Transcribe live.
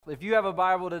If you have a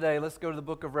Bible today, let's go to the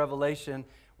book of Revelation.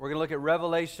 We're going to look at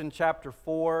Revelation chapter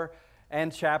 4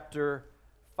 and chapter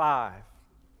 5.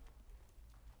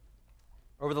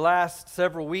 Over the last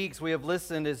several weeks, we have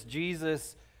listened as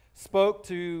Jesus spoke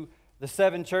to the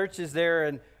seven churches there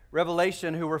in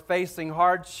Revelation who were facing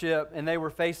hardship and they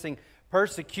were facing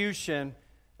persecution.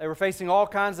 They were facing all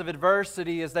kinds of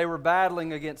adversity as they were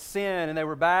battling against sin and they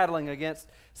were battling against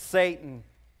Satan.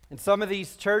 And some of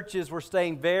these churches were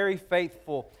staying very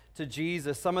faithful to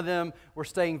Jesus. Some of them were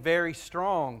staying very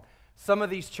strong. Some of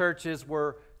these churches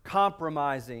were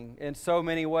compromising in so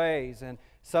many ways. And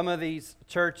some of these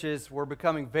churches were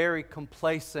becoming very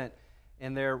complacent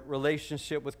in their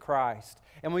relationship with Christ.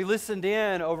 And we listened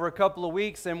in over a couple of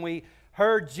weeks and we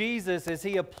heard Jesus as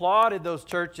He applauded those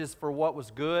churches for what was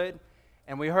good.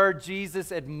 And we heard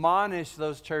Jesus admonish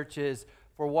those churches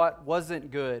for what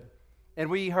wasn't good. And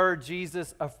we heard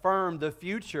Jesus affirm the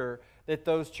future that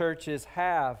those churches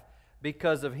have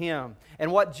because of Him.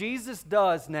 And what Jesus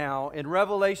does now in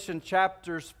Revelation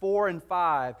chapters 4 and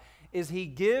 5 is He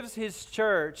gives His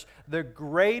church the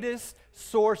greatest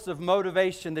source of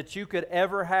motivation that you could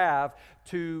ever have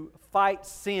to fight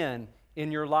sin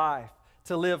in your life,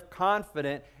 to live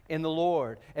confident in the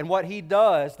Lord. And what He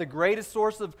does, the greatest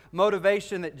source of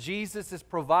motivation that Jesus is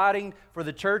providing for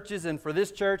the churches and for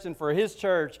this church and for His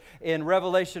church in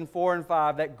Revelation 4 and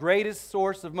 5, that greatest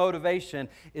source of motivation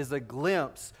is a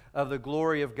glimpse of the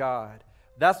glory of God.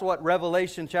 That's what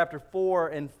Revelation chapter 4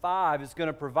 and 5 is going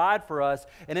to provide for us.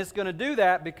 And it's going to do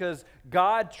that because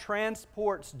God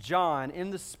transports John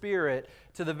in the Spirit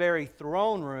to the very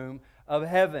throne room of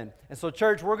heaven. And so,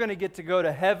 church, we're going to get to go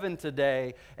to heaven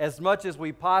today as much as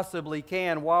we possibly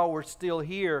can while we're still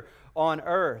here on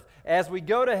earth. As we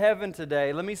go to heaven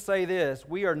today, let me say this.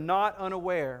 We are not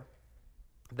unaware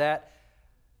that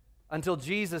until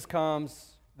Jesus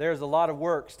comes, there's a lot of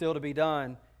work still to be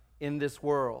done in this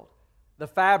world. The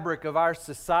fabric of our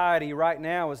society right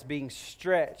now is being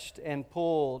stretched and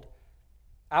pulled,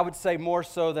 I would say more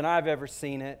so than I've ever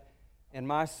seen it in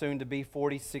my soon-to-be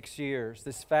 46 years.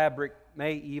 This fabric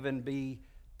may even be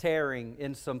tearing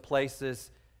in some places,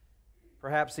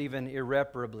 perhaps even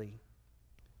irreparably.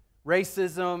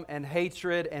 Racism and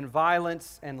hatred and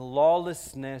violence and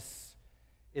lawlessness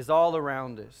is all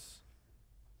around us.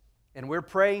 And we're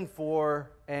praying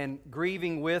for and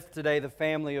grieving with today the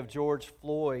family of George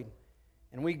Floyd.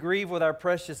 And we grieve with our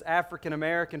precious African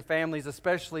American families,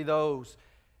 especially those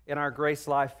in our Grace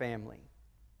Life family.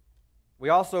 We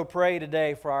also pray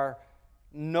today for our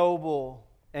noble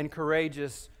and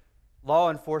courageous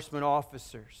law enforcement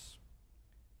officers.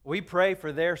 We pray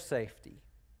for their safety,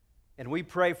 and we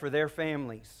pray for their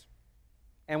families.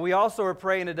 And we also are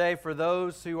praying today for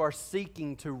those who are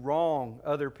seeking to wrong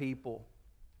other people.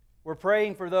 We're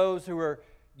praying for those who are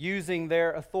using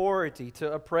their authority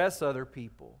to oppress other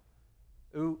people,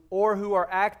 or who are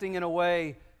acting in a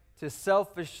way to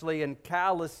selfishly and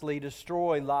callously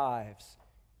destroy lives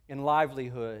and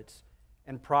livelihoods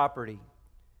and property.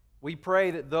 We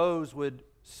pray that those would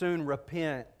soon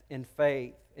repent in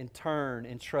faith and turn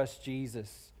and trust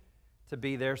Jesus to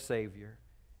be their Savior.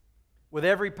 With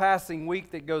every passing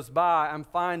week that goes by, I'm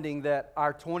finding that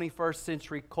our 21st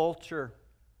century culture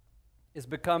is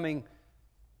becoming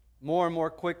more and more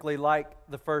quickly like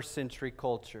the first century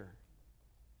culture.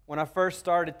 When I first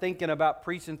started thinking about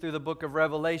preaching through the book of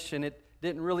Revelation, it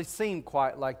didn't really seem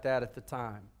quite like that at the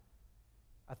time.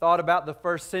 I thought about the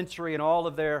first century and all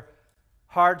of their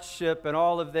hardship and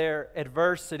all of their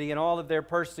adversity and all of their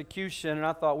persecution, and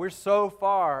I thought, we're so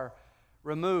far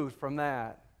removed from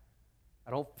that.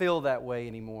 I don't feel that way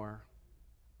anymore.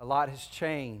 A lot has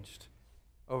changed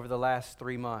over the last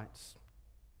 3 months.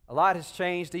 A lot has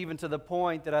changed even to the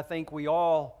point that I think we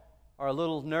all are a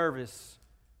little nervous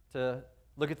to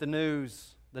look at the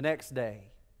news the next day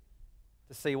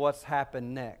to see what's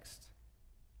happened next.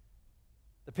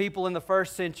 The people in the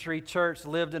first century church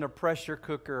lived in a pressure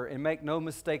cooker, and make no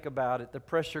mistake about it, the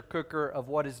pressure cooker of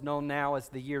what is known now as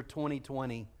the year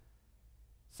 2020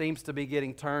 seems to be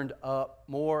getting turned up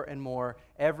more and more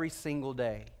every single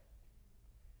day.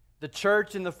 The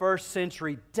church in the first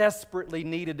century desperately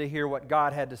needed to hear what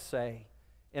God had to say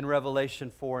in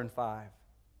Revelation 4 and 5.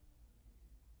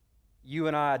 You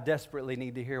and I desperately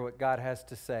need to hear what God has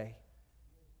to say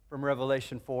from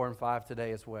Revelation 4 and 5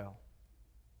 today as well.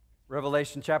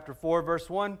 Revelation chapter 4, verse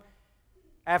 1.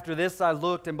 After this I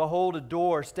looked, and behold, a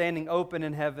door standing open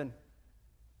in heaven.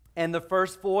 And the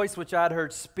first voice which I had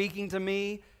heard speaking to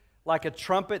me like a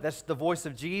trumpet, that's the voice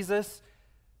of Jesus,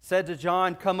 said to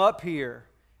John, "Come up here,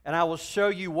 and I will show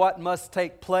you what must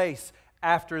take place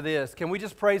after this." Can we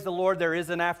just praise the Lord, there is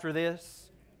an after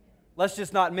this? Let's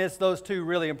just not miss those two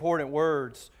really important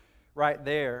words right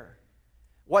there.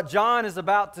 What John is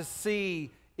about to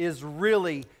see is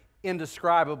really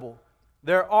indescribable.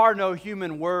 There are no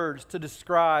human words to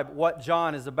describe what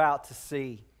John is about to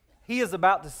see. He is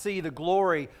about to see the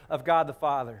glory of God the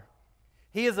Father.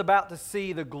 He is about to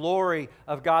see the glory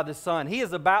of God the Son. He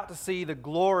is about to see the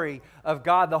glory of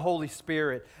God the Holy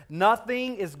Spirit.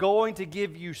 Nothing is going to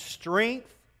give you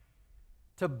strength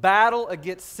to battle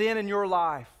against sin in your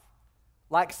life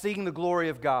like seeing the glory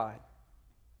of God.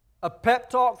 A pep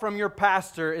talk from your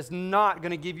pastor is not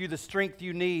going to give you the strength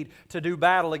you need to do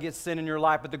battle against sin in your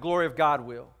life, but the glory of God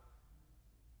will.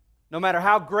 No matter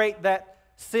how great that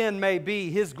sin may be,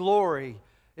 His glory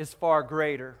is far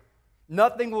greater.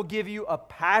 Nothing will give you a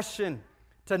passion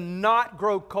to not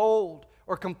grow cold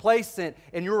or complacent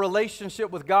in your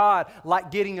relationship with God like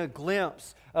getting a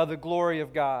glimpse of the glory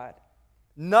of God.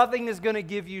 Nothing is going to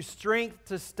give you strength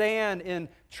to stand in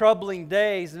troubling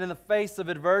days and in the face of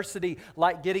adversity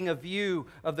like getting a view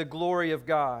of the glory of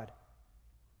God.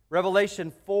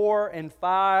 Revelation 4 and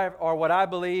 5 are what I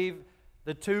believe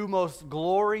the two most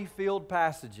glory-filled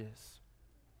passages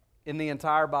in the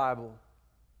entire Bible.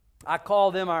 I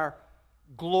call them our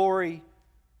glory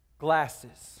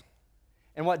glasses.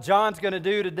 And what John's going to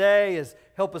do today is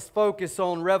help us focus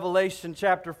on Revelation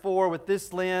chapter 4 with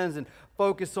this lens and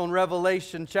focus on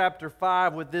Revelation chapter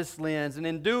 5 with this lens. And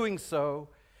in doing so,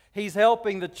 he's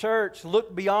helping the church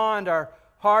look beyond our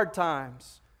hard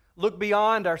times, look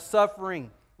beyond our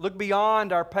suffering, look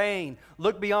beyond our pain,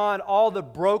 look beyond all the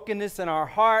brokenness in our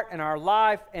heart and our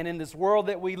life and in this world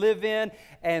that we live in,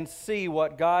 and see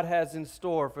what God has in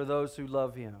store for those who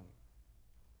love Him.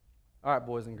 All right,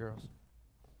 boys and girls.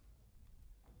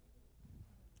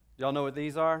 Y'all know what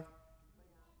these are?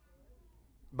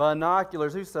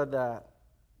 Binoculars. Who said that?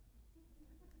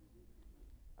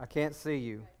 I can't see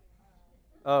you.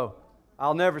 Oh,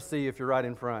 I'll never see you if you're right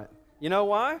in front. You know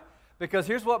why? Because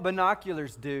here's what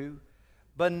binoculars do.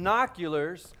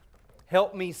 Binoculars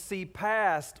help me see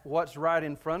past what's right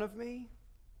in front of me.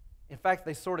 In fact,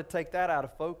 they sort of take that out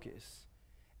of focus.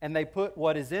 And they put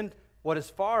what is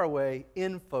far away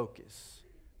in focus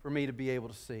for me to be able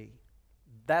to see.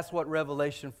 That's what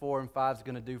Revelation 4 and 5 is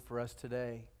going to do for us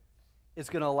today. It's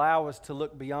going to allow us to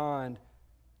look beyond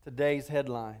today's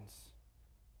headlines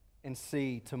and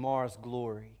see tomorrow's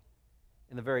glory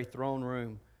in the very throne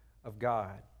room of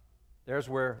God. That's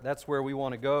where we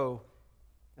want to go.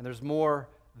 And there's more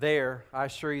there, I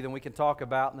assure you, than we can talk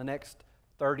about in the next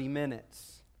 30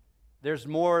 minutes. There's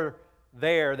more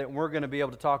there that we're going to be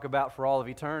able to talk about for all of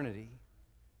eternity.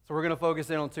 So we're going to focus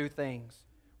in on two things.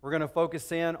 We're going to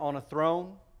focus in on a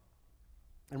throne,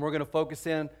 and we're going to focus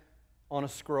in on a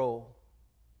scroll.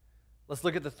 Let's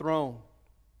look at the throne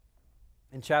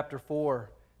in chapter 4.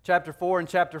 Chapter 4 and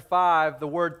chapter 5, the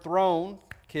word throne,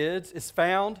 kids, is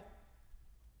found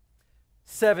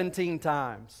 17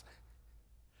 times.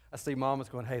 I see Mama's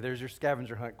going, hey, there's your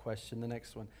scavenger hunt question, the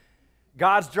next one.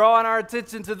 God's drawing our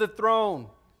attention to the throne.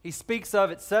 He speaks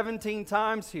of it 17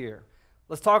 times here.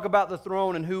 Let's talk about the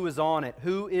throne and who is on it.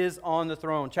 Who is on the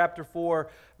throne? Chapter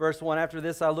 4, verse 1. After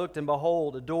this I looked, and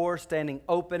behold, a door standing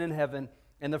open in heaven.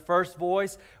 And the first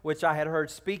voice, which I had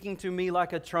heard speaking to me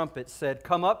like a trumpet, said,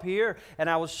 "Come up here, and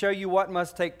I will show you what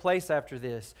must take place after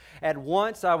this." At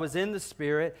once I was in the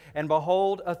Spirit, and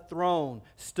behold, a throne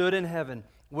stood in heaven,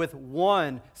 with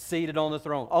one seated on the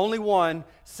throne. Only one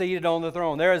seated on the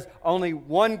throne. There is only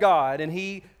one God, and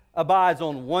He abides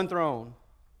on one throne.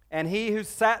 And He who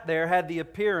sat there had the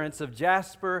appearance of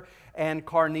jasper and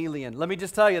carnelian. Let me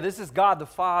just tell you, this is God the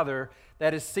Father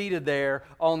that is seated there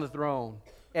on the throne.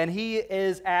 And He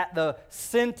is at the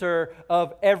center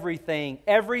of everything.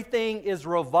 Everything is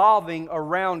revolving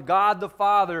around God the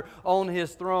Father on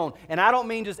His throne. And I don't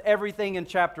mean just everything in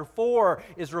chapter 4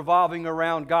 is revolving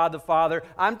around God the Father.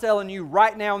 I'm telling you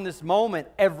right now in this moment,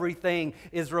 everything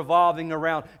is revolving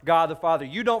around God the Father.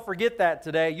 You don't forget that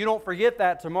today. You don't forget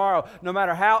that tomorrow. No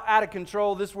matter how out of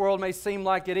control this world may seem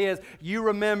like it is, you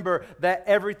remember that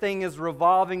everything is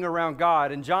revolving around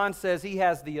God. And John says He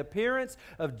has the appearance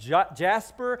of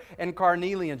jasper and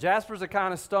carnelian. Jasper is a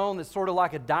kind of stone that's sort of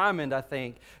like a diamond, I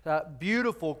think.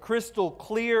 Beautiful, crystal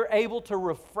clear, able to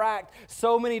refract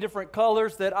so many different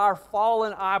colors that our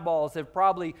fallen eyeballs have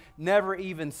probably never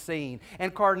even seen.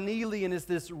 And carnelian is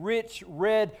this rich,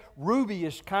 red,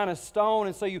 rubyish kind of stone.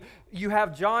 And so you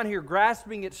have John here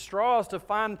grasping at straws to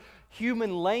find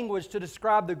human language to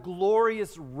describe the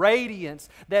glorious radiance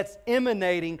that's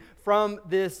emanating from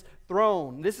this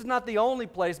throne. This is not the only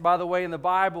place, by the way, in the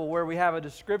Bible where we have a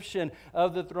description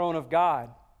of the throne of God.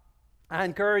 I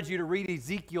encourage you to read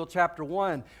Ezekiel chapter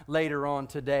 1 later on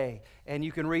today, and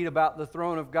you can read about the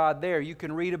throne of God there. You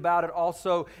can read about it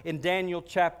also in Daniel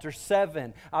chapter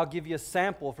 7. I'll give you a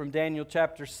sample from Daniel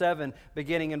chapter 7,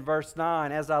 beginning in verse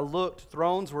 9. As I looked,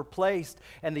 thrones were placed,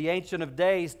 and the Ancient of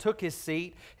Days took his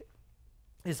seat.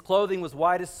 His clothing was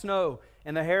white as snow,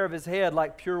 and the hair of his head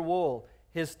like pure wool.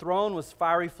 His throne was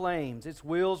fiery flames. Its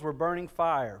wheels were burning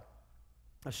fire.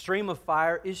 A stream of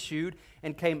fire issued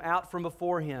and came out from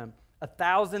before him.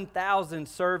 1,000,000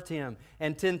 served him,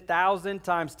 and 10,000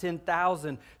 times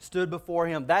 10,000 stood before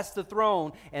him. That's the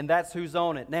throne, and that's who's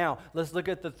on it. Now, let's look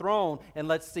at the throne, and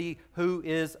let's see who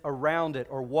is around it,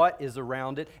 or what is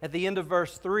around it. At the end of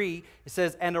verse 3, it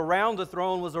says, "And around the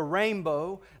throne was a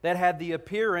rainbow that had the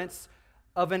appearance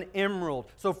of an emerald."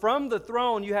 So from the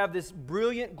throne, you have this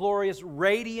brilliant, glorious,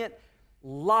 radiant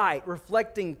light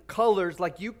reflecting colors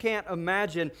like you can't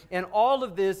imagine, and all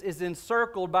of this is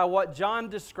encircled by what John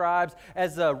describes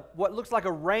as what looks like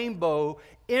a rainbow,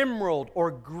 emerald or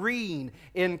green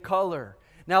in color.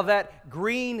 Now that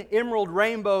green emerald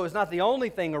rainbow is not the only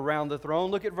thing around the throne.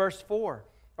 Look at verse 4.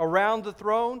 Around the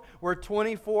throne were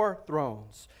 24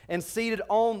 thrones, and seated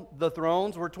on the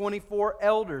thrones were 24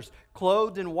 elders,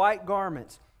 clothed in white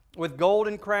garments, with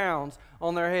golden crowns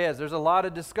on their heads. There's a lot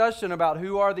of discussion about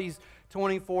who are these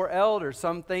 24 elders.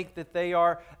 Some think that they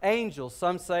are angels.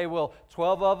 Some say, well,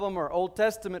 12 of them are Old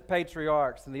Testament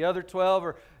patriarchs, and the other 12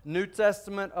 are New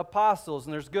Testament apostles.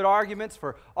 And there's good arguments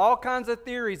for all kinds of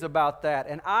theories about that.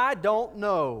 And I don't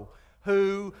know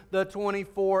who the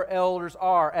 24 elders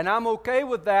are. And I'm okay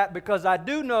with that because I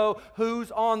do know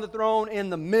who's on the throne in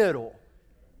the middle.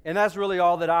 And that's really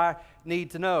all that I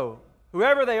need to know.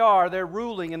 Whoever they are, they're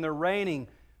ruling and they're reigning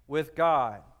with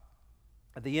God.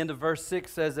 At the end of verse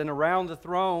 6 says, "And around the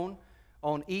throne,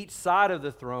 on each side of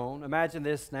the throne," imagine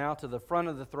this now, to the front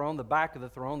of the throne, the back of the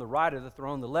throne, the right of the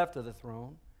throne, the left of the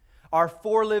throne, are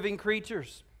 4 living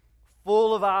creatures,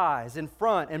 full of eyes in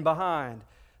front and behind.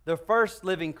 The first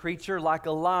living creature like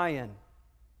a lion,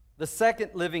 the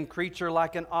second living creature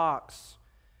like an ox,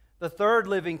 the third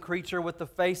living creature with the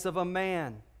face of a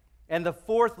man, and the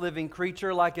fourth living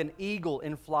creature like an eagle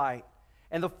in flight.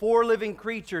 And the 4 living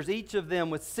creatures, each of them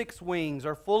with 6 wings,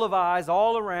 are full of eyes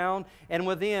all around and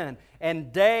within.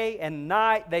 And day and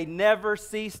night they never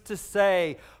cease to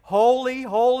say, "Holy,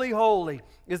 holy, holy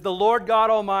is the Lord God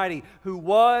Almighty, who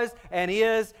was and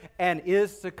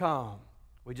is to come."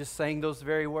 We just sang those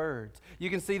very words. You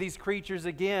can see these creatures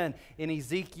again in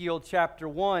Ezekiel chapter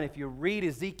 1. If you read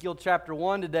Ezekiel chapter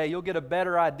 1 today, you'll get a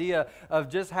better idea of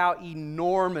just how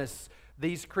enormous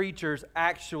these creatures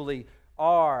actually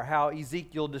are, how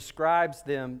Ezekiel describes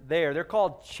them there. They're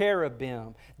called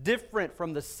cherubim, different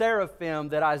from the seraphim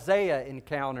that Isaiah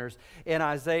encounters in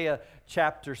Isaiah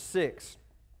chapter 6.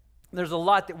 There's a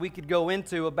lot that we could go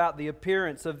into about the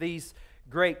appearance of these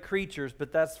great creatures,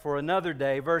 but that's for another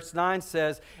day. Verse 9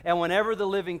 says, "And whenever the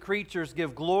living creatures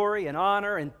give glory and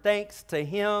honor and thanks to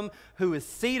Him who is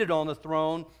seated on the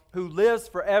throne, who lives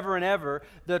forever and ever,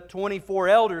 the 24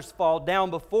 elders fall down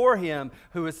before Him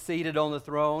who is seated on the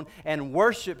throne and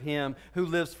worship Him who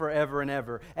lives forever and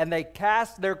ever. And they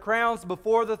cast their crowns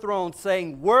before the throne,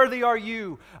 saying, 'Worthy are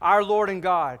you, our Lord and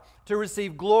God, to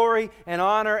receive glory and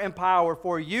honor and power,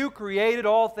 for you created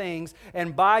all things,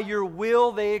 and by your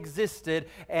will they existed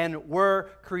and were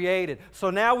created.'" So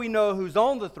now we know who's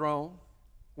on the throne.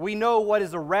 We know what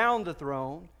is around the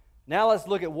throne. Now let's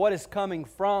look at what is coming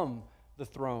from the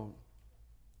throne.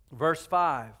 Verse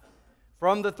 5,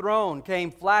 "From the throne came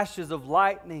flashes of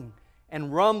lightning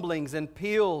and rumblings and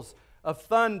peals of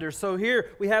thunder." So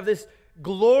here we have this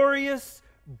glorious,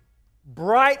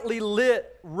 brightly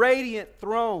lit, radiant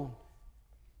throne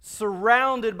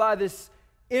surrounded by this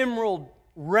emerald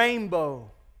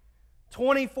rainbow.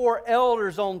 24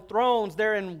 elders on thrones.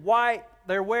 They're in white.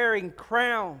 They're wearing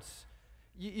crowns.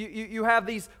 You have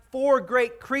these 4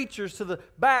 great creatures to the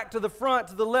back, to the front,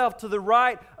 to the left, to the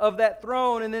right of that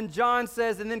throne. And then John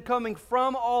says, and then coming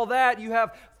from all that, you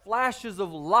have flashes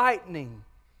of lightning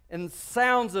and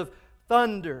sounds of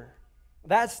thunder.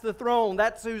 That's the throne.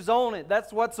 That's who's on it.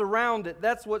 That's what's around it.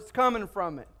 That's what's coming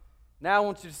from it. Now I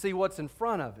want you to see what's in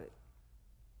front of it.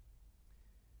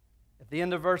 At the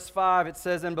end of verse 5, it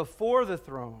says, "And before the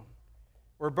throne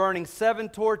were burning 7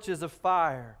 torches of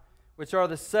fire, which are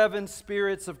the 7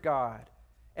 spirits of God.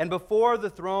 And before the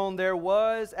throne there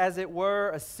was, as it were,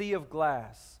 a sea of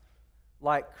glass,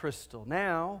 like crystal."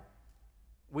 Now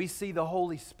we see the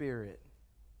Holy Spirit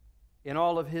in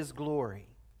all of His glory.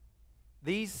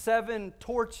 These 7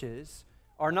 torches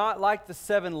are not like the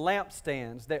 7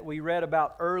 lampstands that we read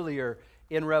about earlier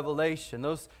in Revelation.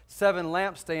 Those 7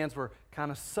 lampstands were kind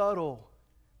of subtle.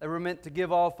 They were meant to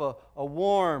give off a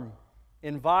warm,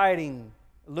 inviting,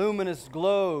 luminous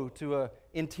glow to an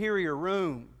interior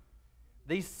room.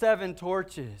 These 7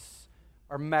 torches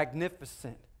are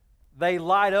magnificent. They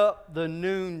light up the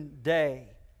noonday.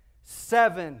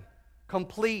 7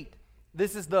 complete.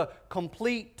 This is the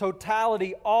complete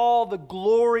totality. All the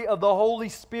glory of the Holy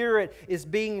Spirit is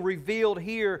being revealed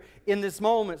here in this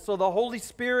moment. So the Holy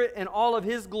Spirit and all of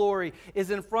His glory is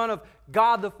in front of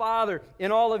God the Father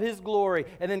in all of His glory.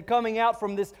 And then coming out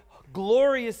from this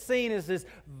glorious scene is this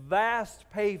vast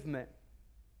pavement,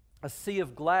 a sea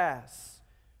of glass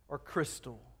or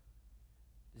crystal.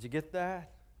 Did you get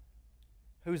that?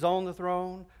 Who's on the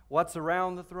throne, what's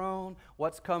around the throne,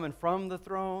 what's coming from the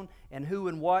throne, and who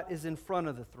and what is in front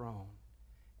of the throne.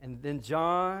 And then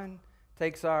John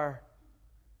takes our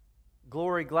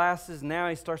glory glasses. Now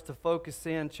he starts to focus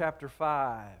in chapter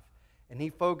 5. And he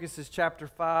focuses chapter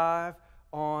 5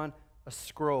 on a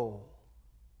scroll.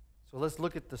 So let's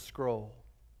look at the scroll.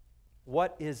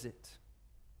 What is it?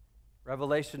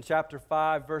 Revelation chapter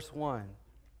 5, verse 1.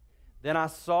 Then I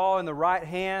saw in the right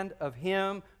hand of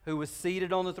Him who was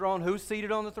seated on the throne. Who's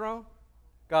seated on the throne?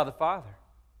 God the Father.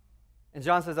 And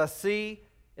John says, I see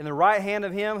in the right hand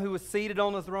of Him who was seated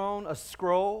on the throne a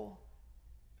scroll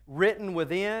written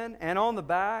within and on the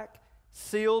back,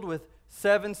 sealed with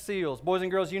 7 seals. Boys and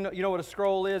girls, you know what a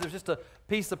scroll is? It's just a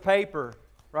piece of paper,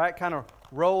 right? Kind of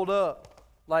rolled up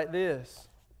like this.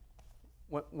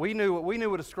 We knew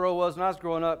what a scroll was when I was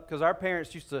growing up because our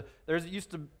parents used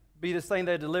to be this thing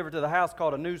they delivered to the house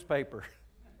called a newspaper.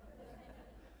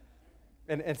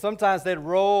 and sometimes they'd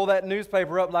roll that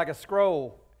newspaper up like a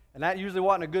scroll. And that usually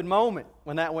wasn't a good moment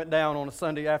when that went down on a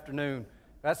Sunday afternoon.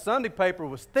 That Sunday paper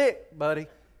was thick, buddy.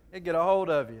 It'd get a hold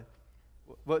of you.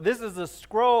 But this is a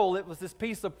scroll. It was this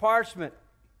piece of parchment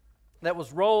that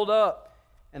was rolled up.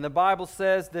 And the Bible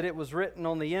says that it was written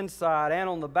on the inside and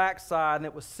on the backside, and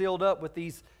it was sealed up with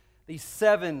these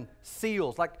 7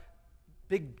 seals, like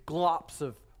big glops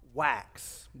of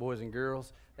wax, boys and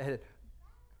girls. They had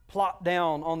plopped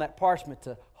down on that parchment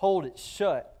to hold it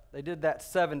shut. They did that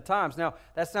 7 times. Now,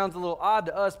 that sounds a little odd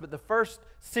to us, but the first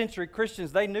century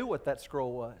Christians, they knew what that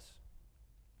scroll was.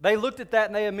 They looked at that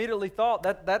and they immediately thought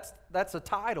that's a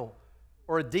title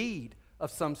or a deed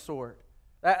of some sort.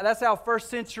 That's how first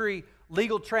century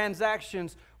legal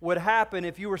transactions would happen.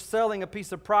 If you were selling a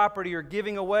piece of property or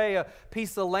giving away a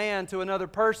piece of land to another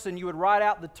person, you would write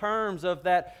out the terms of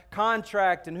that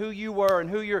contract and who you were and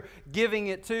who you're giving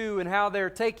it to and how they're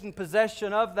taking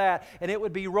possession of that, and it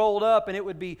would be rolled up and it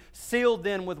would be sealed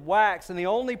then with wax. And the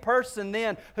only person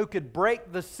then who could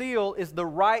break the seal is the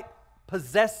right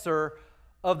possessor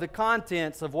of the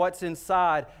contents of what's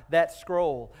inside that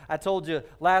scroll. I told you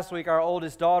last week our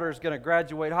oldest daughter is going to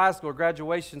graduate high school.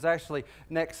 Graduation's actually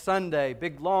next Sunday.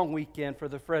 Big long weekend for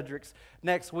the Fredericks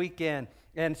next weekend.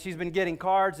 And she's been getting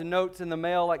cards and notes in the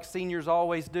mail like seniors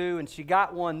always do. And she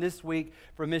got one this week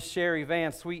from Miss Sherry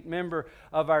Van, sweet member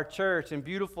of our church. And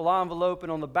beautiful envelope,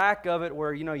 and on the back of it,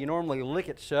 where you normally lick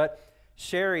it shut,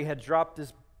 Sherry had dropped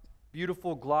this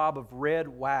beautiful glob of red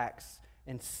wax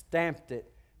and stamped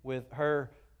it with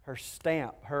her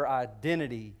stamp, her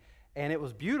identity. And it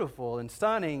was beautiful and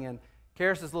stunning. And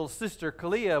Karis's little sister,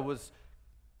 Kalia, was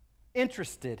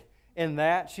interested in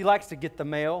that. She likes to get the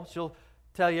mail. She'll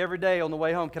tell you every day on the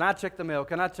way home, can I check the mail?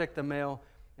 Can I check the mail?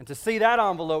 And to see that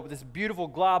envelope with this beautiful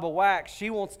glob of wax, she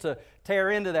wants to tear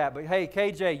into that. But hey,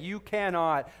 KJ, you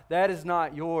cannot. That is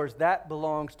not yours. That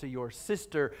belongs to your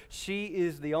sister. She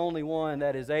is the only one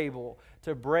that is able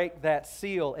to break that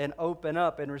seal and open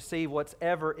up and receive what's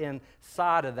ever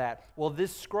inside of that. Well,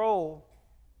 this scroll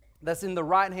that's in the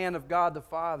right hand of God the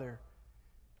Father,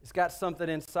 it's got something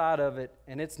inside of it,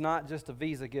 and it's not just a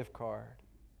Visa gift card.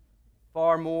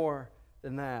 Far more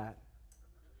than that.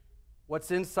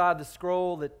 What's inside the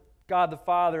scroll that God the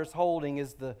Father is holding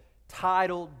is the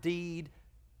title deed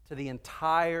to the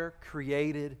entire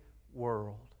created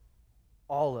world.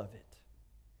 All of it.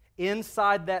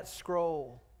 Inside that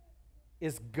scroll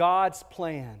is God's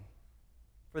plan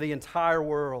for the entire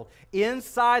world.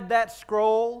 Inside that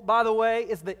scroll, by the way,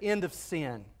 is the end of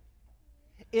sin.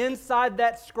 Inside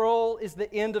that scroll is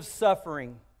the end of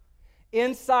suffering.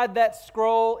 Inside that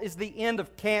scroll is the end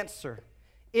of cancer.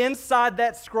 Inside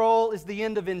that scroll is the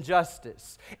end of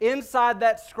injustice. Inside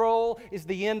that scroll is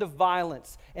the end of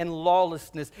violence and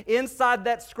lawlessness. Inside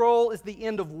that scroll is the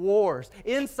end of wars.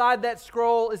 Inside that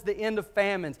scroll is the end of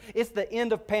famines. It's the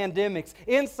end of pandemics.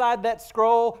 Inside that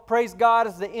scroll, praise God,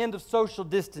 is the end of social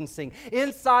distancing.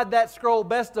 Inside that scroll,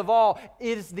 best of all,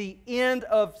 it is the end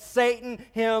of Satan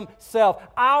himself.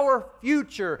 Our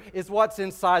future is what's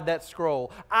inside that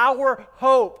scroll. Our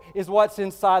hope is what's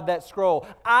inside that scroll.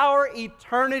 Our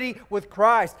eternity eternity with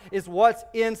Christ is what's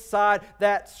inside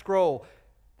that scroll.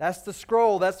 That's the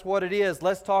scroll. That's what it is.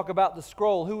 Let's talk about the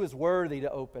scroll. Who is worthy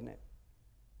to open it?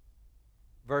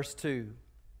 Verse 2.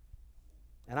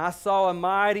 And I saw a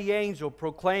mighty angel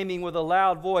proclaiming with a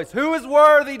loud voice, "Who is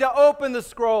worthy to open the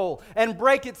scroll and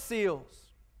break its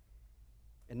seals?"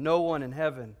 And no one in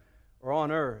heaven or on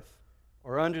earth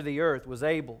or under the earth was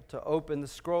able to open the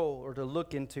scroll or to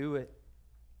look into it.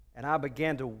 And I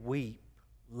began to weep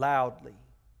loudly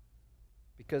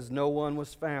because no one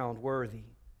was found worthy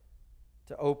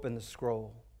to open the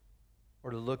scroll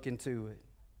or to look into it.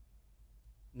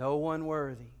 No one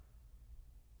worthy.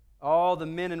 All the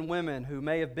men and women who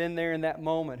may have been there in that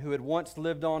moment, who had once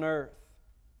lived on earth,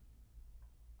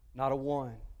 not a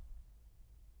one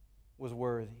was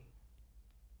worthy.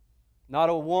 Not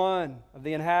a one of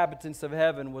the inhabitants of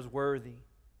heaven was worthy.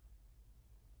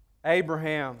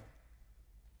 Abraham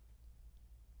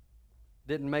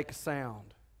didn't make a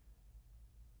sound.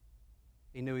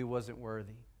 He knew he wasn't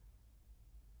worthy.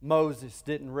 Moses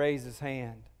didn't raise his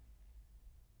hand.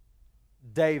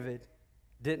 David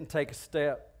didn't take a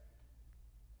step.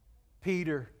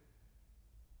 Peter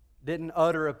didn't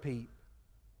utter a peep.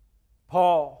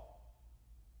 Paul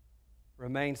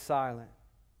remained silent.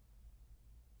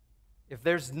 If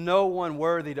there's no one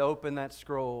worthy to open that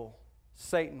scroll,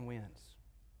 Satan wins.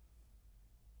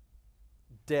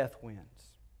 Death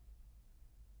wins.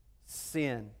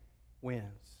 Sin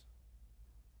wins.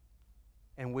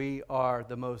 And we are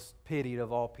the most pitied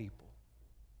of all people.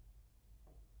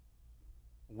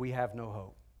 We have no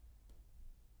hope.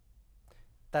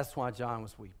 That's why John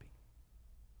was weeping.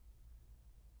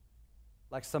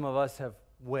 Like some of us have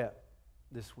wept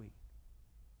this week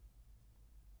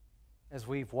as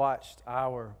we've watched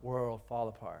our world fall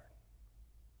apart.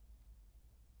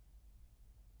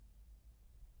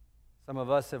 Some of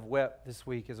us have wept this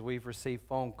week as we've received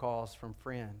phone calls from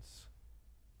friends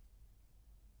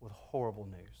with horrible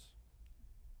news.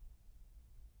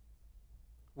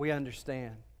 We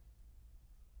understand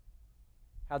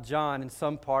how John, in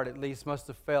some part at least, must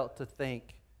have felt to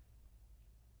think,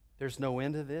 there's no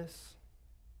end to this.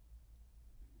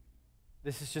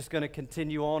 This is just going to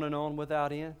continue on and on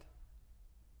without end.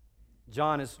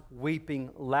 John is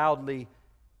weeping loudly.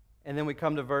 And then we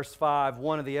come to verse 5.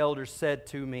 One of the elders said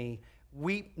to me,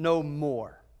 "Weep no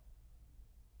more.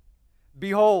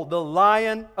 Behold, the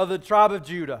Lion of the tribe of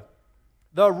Judah,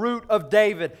 the Root of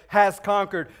David, has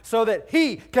conquered, so that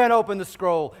He can open the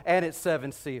scroll and its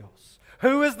 7 seals."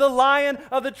 Who is the Lion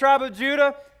of the tribe of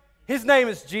Judah? His name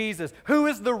is Jesus. Who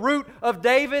is the Root of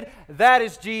David? That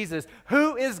is Jesus.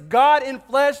 Who is God in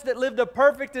flesh that lived a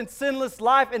perfect and sinless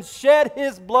life and shed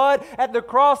His blood at the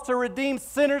cross to redeem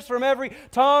sinners from every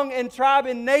tongue and tribe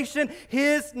and nation?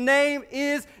 His name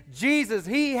is Jesus.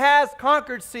 He has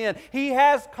conquered sin. He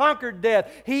has conquered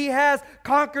death. He has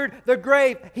conquered the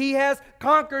grave. He has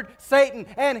conquered Satan.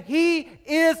 And He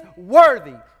is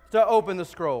worthy to open the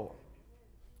scroll.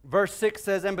 Verse 6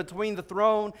 says, "And between the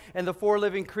throne and the 4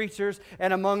 living creatures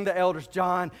and among the elders,"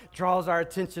 John draws our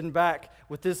attention back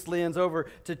with this lens over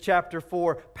to chapter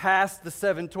 4, past the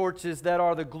 7 torches that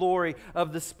are the glory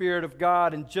of the Spirit of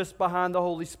God. And just behind the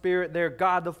Holy Spirit there,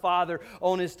 God the Father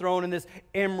on His throne in this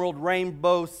emerald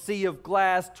rainbow sea of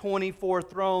glass, 24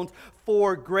 thrones,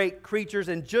 4 great creatures.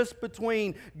 And just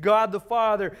between God the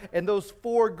Father and those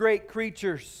 4 great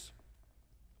creatures,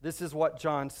 this is what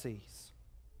John sees.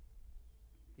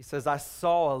 He says, "I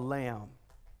saw a lamb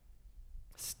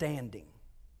standing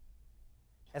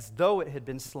as though it had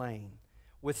been slain,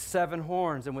 with 7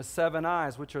 horns and with 7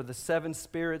 eyes, which are the 7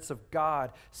 spirits of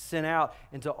God sent out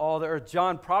into all the earth."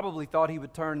 John probably thought he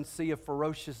would turn and see a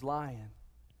ferocious lion.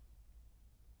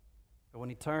 But when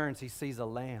he turns, he sees a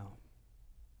lamb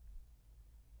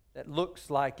that looks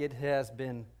like it has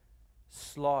been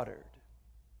slaughtered.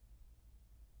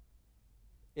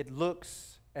 It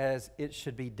looks as it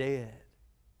should be dead.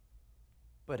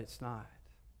 But it's not.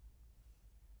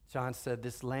 John said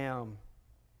this lamb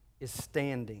is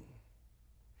standing.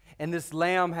 And this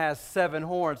lamb has 7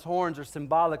 horns. Horns are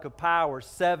symbolic of power.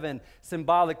 7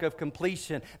 symbolic of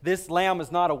completion. This lamb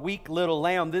is not a weak little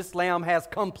lamb. This lamb has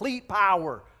complete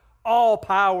power. All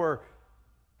power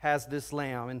has this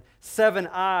lamb. And 7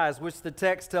 eyes, which the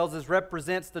text tells us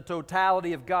represents the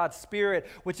totality of God's Spirit,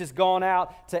 which has gone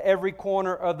out to every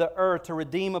corner of the earth to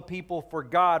redeem a people for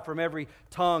God from every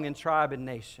tongue and tribe and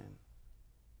nation.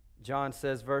 John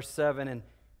says, verse 7, "And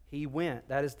He went."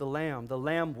 That is the lamb. The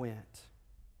lamb went.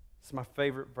 It's my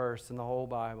favorite verse in the whole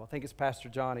Bible. I think it's Pastor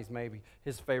Johnny's maybe,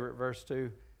 his favorite verse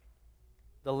too.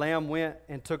 "The lamb went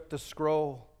and took the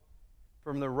scroll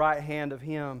from the right hand of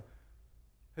Him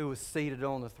who was seated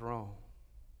on the throne."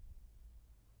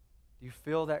 Do you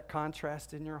feel that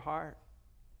contrast in your heart?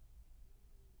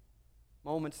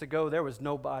 Moments ago, there was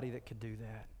nobody that could do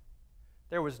that.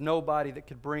 There was nobody that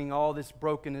could bring all this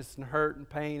brokenness and hurt and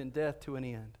pain and death to an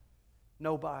end.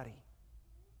 Nobody.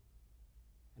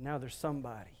 And now there's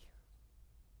somebody.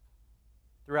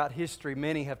 Throughout history,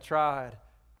 many have tried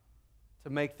to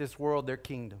make this world their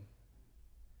kingdom.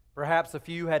 Perhaps a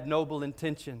few had noble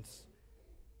intentions.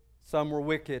 Some were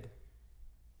wicked.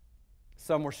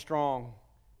 Some were strong.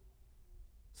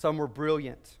 Some were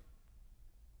brilliant.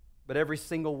 But every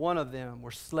single one of them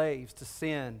were slaves to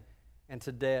sin and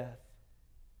to death.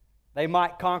 They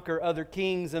might conquer other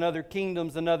kings and other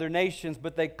kingdoms and other nations,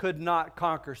 but they could not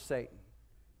conquer Satan.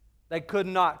 They could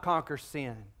not conquer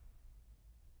sin.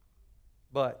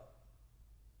 But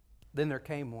then there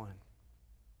came one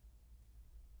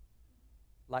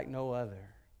like no other.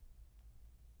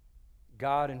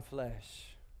 God in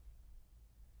flesh.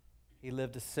 He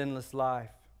lived a sinless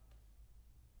life,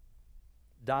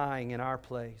 dying in our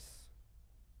place.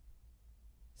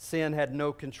 Sin had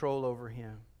no control over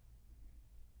him.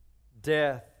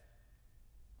 Death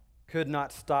could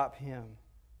not stop him.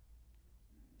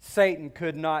 Satan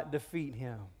could not defeat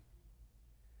him.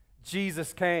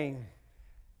 Jesus came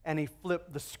and he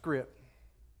flipped the script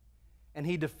and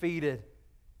he defeated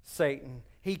Satan.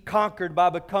 He conquered by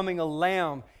becoming a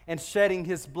lamb and shedding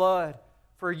his blood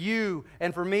for you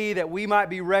and for me, that we might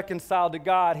be reconciled to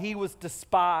God. He was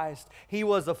despised. He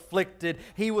was afflicted.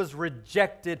 He was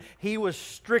rejected. He was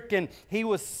stricken. He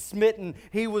was smitten.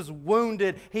 He was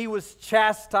wounded. He was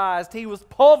chastised. He was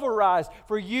pulverized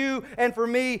for you and for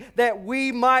me, that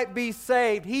we might be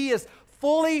saved. He is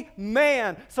fully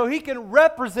man, so He can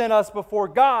represent us before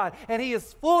God. And He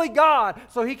is fully God,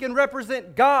 so He can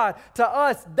represent God to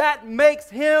us. That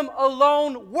makes Him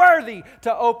alone worthy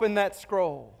to open that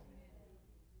scroll.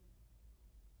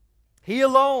 He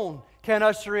alone can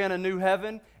usher in a new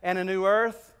heaven and a new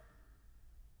earth.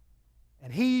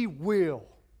 And He will.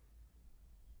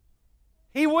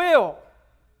 He will.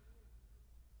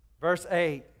 Verse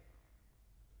 8.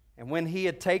 And when He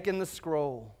had taken the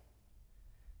scroll,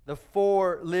 the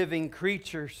 4 living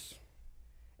creatures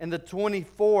and the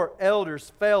 24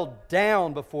 elders fell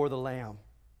down before the Lamb,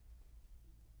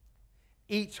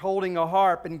 each holding a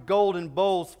harp and golden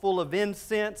bowls full of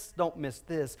incense, don't miss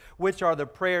this, which are the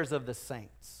prayers of the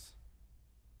saints.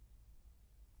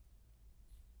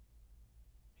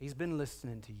 He's been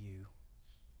listening to you.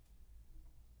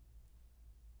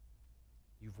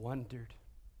 You've wondered.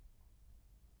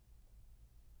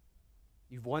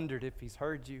 You've wondered if He's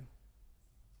heard you.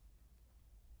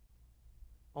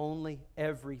 Only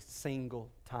every single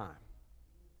time.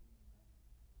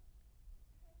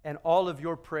 And all of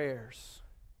your prayers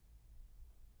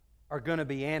are going to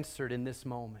be answered in this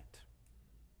moment.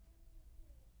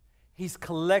 He's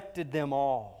collected them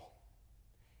all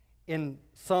in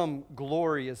some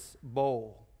glorious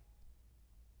bowl.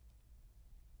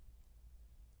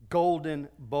 Golden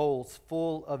bowls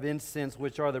full of incense,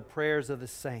 which are the prayers of the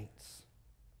saints.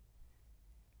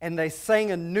 And they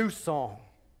sang a new song,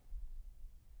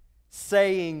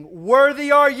 saying,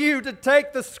 "Worthy are you to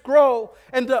take the scroll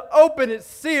and to open its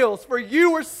seals, for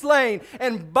you were slain,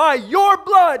 and by your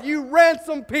blood you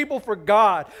ransomed people for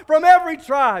God from every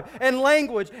tribe and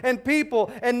language and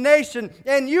people and nation,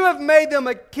 and you have made them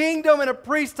a kingdom and a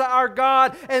priest to our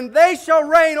God, and they shall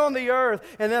reign on the earth."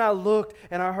 And then I looked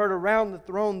and I heard around the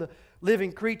throne the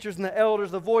living creatures and the elders,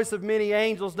 the voice of many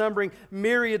angels, numbering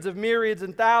myriads of myriads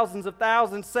and thousands of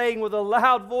thousands, saying with a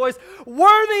loud voice,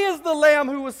 "Worthy is the Lamb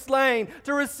who was slain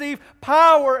to receive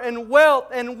power and wealth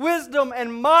and wisdom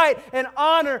and might and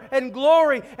honor and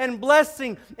glory and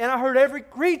blessing." And I heard every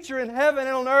creature in heaven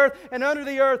and on earth and under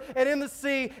the earth and in the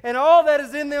sea and all that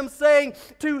is in them saying,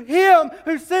 "To Him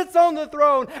who sits on the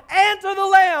throne and to the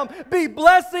Lamb be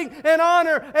blessing and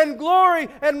honor and glory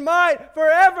and might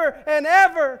forever and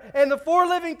ever." And the 4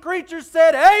 living creatures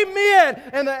said, "Amen."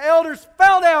 And the elders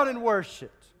fell down and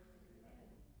worshiped.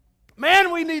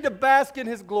 Man, we need to bask in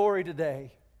His glory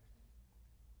today.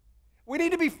 We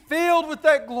need to be filled with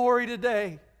that glory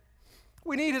today.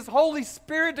 We need His Holy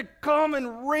Spirit to come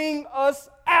and wring us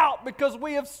out, because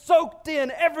we have soaked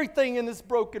in everything in this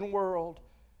broken world.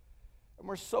 And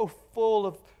we're so full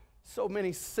of so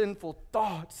many sinful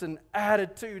thoughts and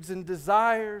attitudes and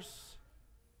desires.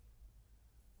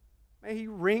 May He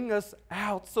wring us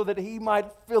out so that He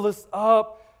might fill us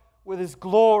up with His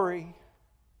glory.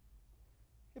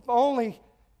 If only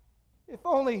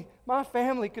my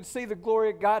family could see the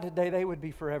glory of God today, they would be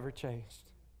forever changed.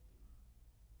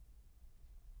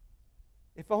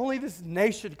 If only this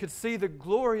nation could see the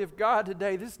glory of God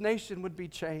today, this nation would be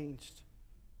changed.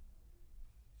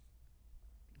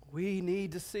 We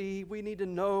need to see, we need to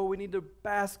know, we need to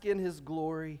bask in His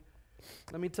glory.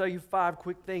 Let me tell you 5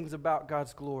 quick things about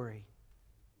God's glory.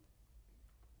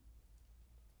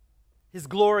 His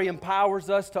glory empowers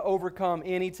us to overcome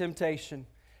any temptation.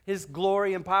 His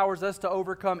glory empowers us to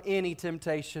overcome any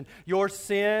temptation. Your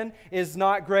sin is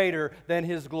not greater than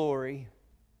His glory.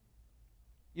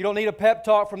 You don't need a pep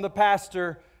talk from the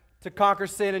pastor to conquer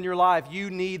sin in your life. You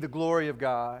need the glory of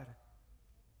God.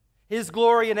 His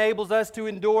glory enables us to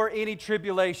endure any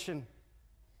tribulation.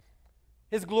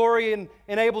 His glory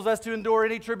enables us to endure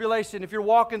any tribulation. If you're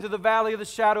walking through the valley of the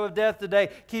shadow of death today,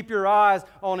 keep your eyes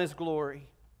on His glory.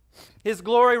 His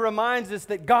glory reminds us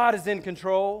that God is in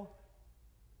control.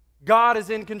 God is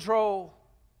in control.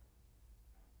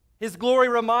 His glory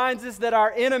reminds us that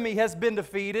our enemy has been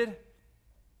defeated.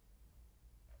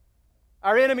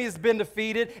 Our enemy has been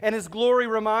defeated, and His glory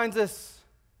reminds us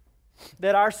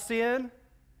that our sin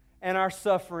and our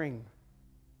suffering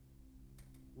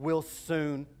will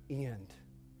soon end.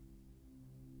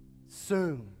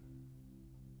 Soon.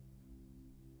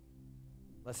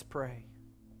 Let's pray.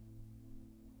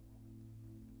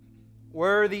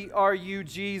 Worthy are you,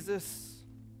 Jesus,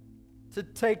 to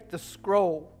take the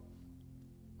scroll,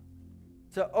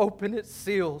 to open its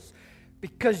seals,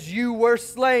 because you were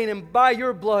slain, and by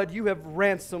your blood you have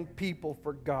ransomed people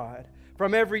for God,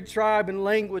 from every tribe and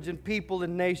language and people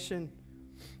and nation.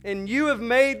 And you have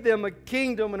made them a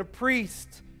kingdom and a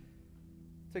priest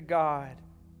to God.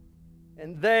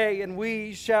 And they and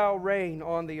we shall reign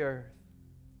on the earth.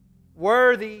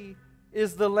 Worthy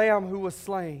is the Lamb who was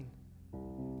slain,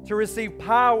 to receive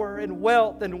power and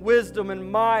wealth and wisdom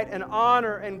and might and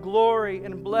honor and glory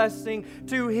and blessing.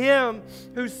 To Him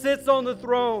who sits on the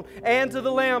throne and to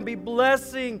the Lamb be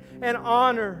blessing and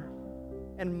honor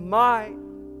and might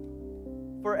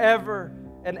forever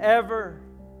and ever.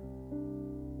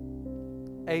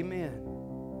 Amen.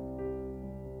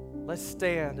 Let's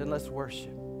stand and let's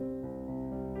worship.